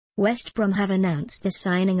West Brom have announced the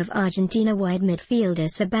signing of Argentina-wide midfielder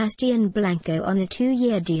Sebastian Blanco on a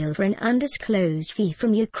 2-year deal for an undisclosed fee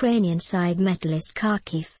from Ukrainian side Metalist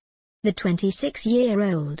Kharkiv. The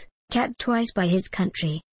 26-year-old, capped twice by his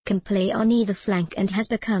country, can play on either flank and has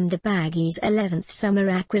become the Baggies' 11th summer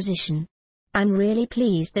acquisition. "I'm really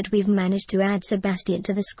pleased that we've managed to add Sebastian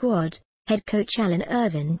to the squad," head coach Alan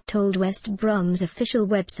Irvin told West Brom's official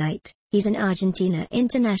website. "He's an Argentina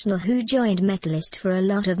international who joined Metalist for a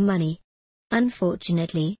lot of money.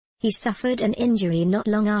 Unfortunately, he suffered an injury not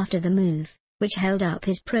long after the move, which held up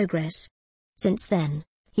his progress. Since then,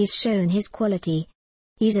 he's shown his quality.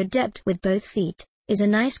 He's adept with both feet, is a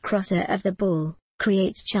nice crosser of the ball,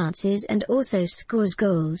 creates chances and also scores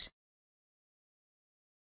goals.